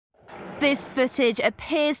This footage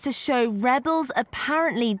appears to show rebels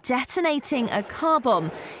apparently detonating a car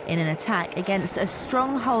bomb in an attack against a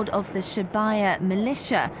stronghold of the Shebaya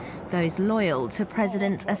militia, those loyal to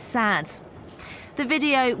President Assad. The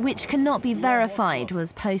video, which cannot be verified,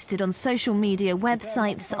 was posted on social media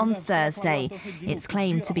websites on Thursday. It's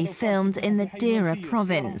claimed to be filmed in the Dera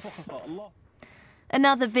province.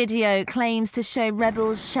 Another video claims to show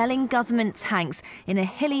rebels shelling government tanks in a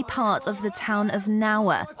hilly part of the town of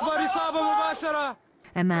Nawa.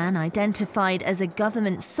 A man identified as a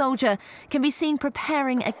government soldier can be seen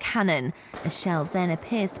preparing a cannon. A shell then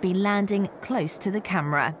appears to be landing close to the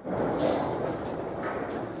camera.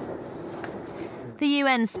 The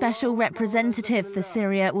UN Special Representative for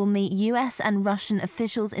Syria will meet US and Russian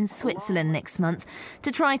officials in Switzerland next month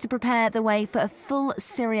to try to prepare the way for a full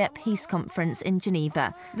Syria peace conference in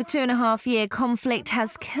Geneva. The 2.5-year conflict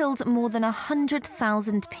has killed more than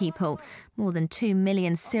 100,000 people. More than 2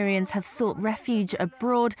 million Syrians have sought refuge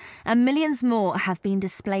abroad, and millions more have been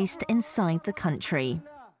displaced inside the country.